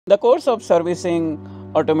the course of servicing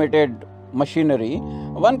automated machinery,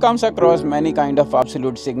 one comes across many kind of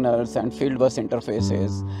absolute signals and field bus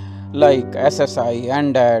interfaces like SSI,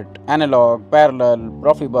 NDAT, analog, parallel,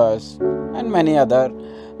 Profibus, and many other.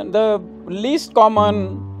 The least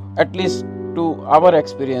common, at least to our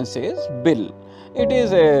experience, is BIL. It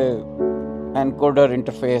is a encoder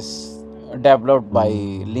interface developed by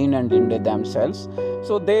Leine and Linde themselves.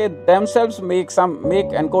 So they themselves make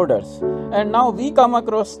encoders, and now we come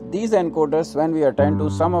across these encoders when we attend to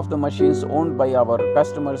some of the machines owned by our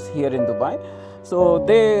customers here in Dubai. So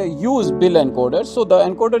they use BIL encoders. So the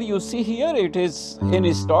encoder you see here, it is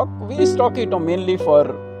in stock. We stock it mainly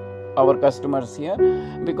for our customers here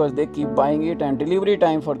because they keep buying it, and delivery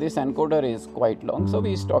time for this encoder is quite long, so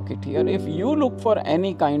we stock it here. If you look for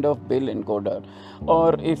any kind of BIL encoder,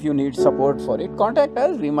 or if you need support for it, contact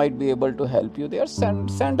us. We might be able to help you there.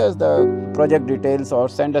 Send us the project details or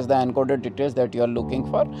send us the encoder details that you are looking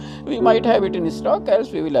for. We might have it in stock,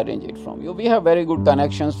 else we will arrange it from you. We have very good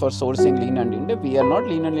connections for sourcing Leine and Linde. We are not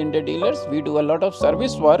Leine and Linde dealers. We do a lot of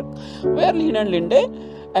service work where Leine and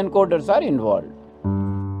Linde encoders are involved.